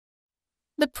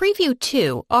The Prevue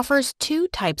 2 offers two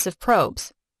types of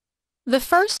probes. The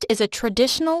first is a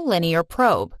traditional linear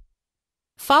probe.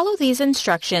 Follow these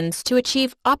instructions to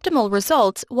achieve optimal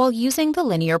results while using the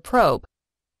linear probe.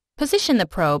 Position the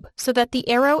probe so that the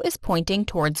arrow is pointing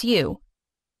towards you.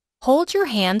 Hold your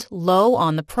hand low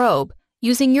on the probe,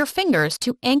 using your fingers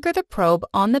to anchor the probe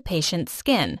on the patient's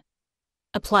skin.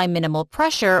 Apply minimal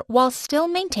pressure while still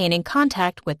maintaining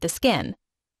contact with the skin.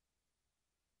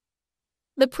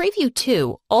 The Prevue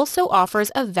 2 also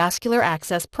offers a vascular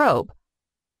access probe.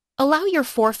 Allow your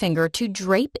forefinger to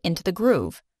drape into the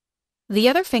groove. The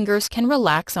other fingers can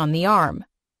relax on the arm.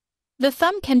 The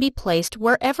thumb can be placed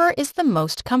wherever is the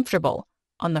most comfortable,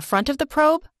 on the front of the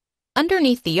probe,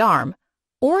 underneath the arm,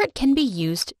 or it can be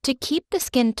used to keep the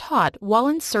skin taut while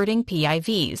inserting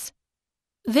PIVs.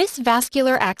 This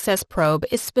vascular access probe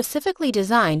is specifically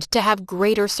designed to have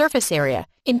greater surface area,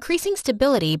 increasing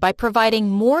stability by providing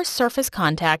more surface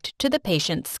contact to the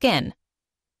patient's skin.